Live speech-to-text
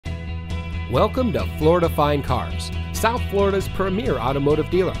Welcome to Florida Fine Cars, South Florida's premier automotive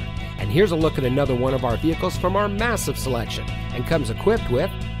dealer. And here's a look at another one of our vehicles from our massive selection, and comes equipped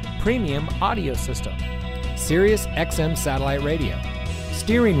with premium audio system, Sirius XM satellite radio,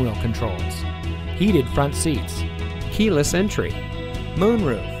 steering wheel controls, heated front seats, keyless entry,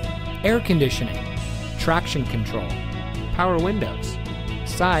 moonroof, air conditioning, traction control, power windows,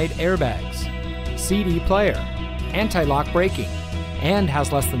 side airbags, CD player, anti-lock braking, and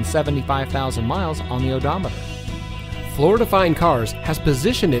has less than 75,000 miles on the odometer. Florida Fine Cars has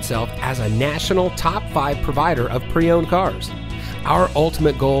positioned itself as a national top 5 provider of pre-owned cars. Our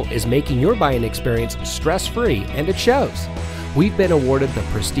ultimate goal is making your buying experience stress-free, and it shows. We've been awarded the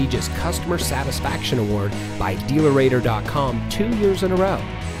prestigious Customer Satisfaction Award by DealerRater.com 2 years in a row.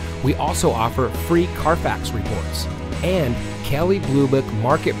 We also offer free Carfax reports and Kelley Blue Book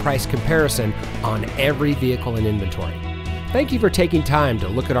market price comparison on every vehicle in inventory. Thank you for taking time to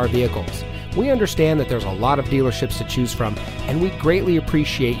look at our vehicles. We understand that there's a lot of dealerships to choose from, and we greatly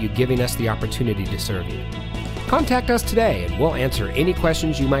appreciate you giving us the opportunity to serve you. Contact us today and we'll answer any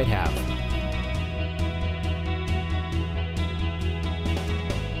questions you might have.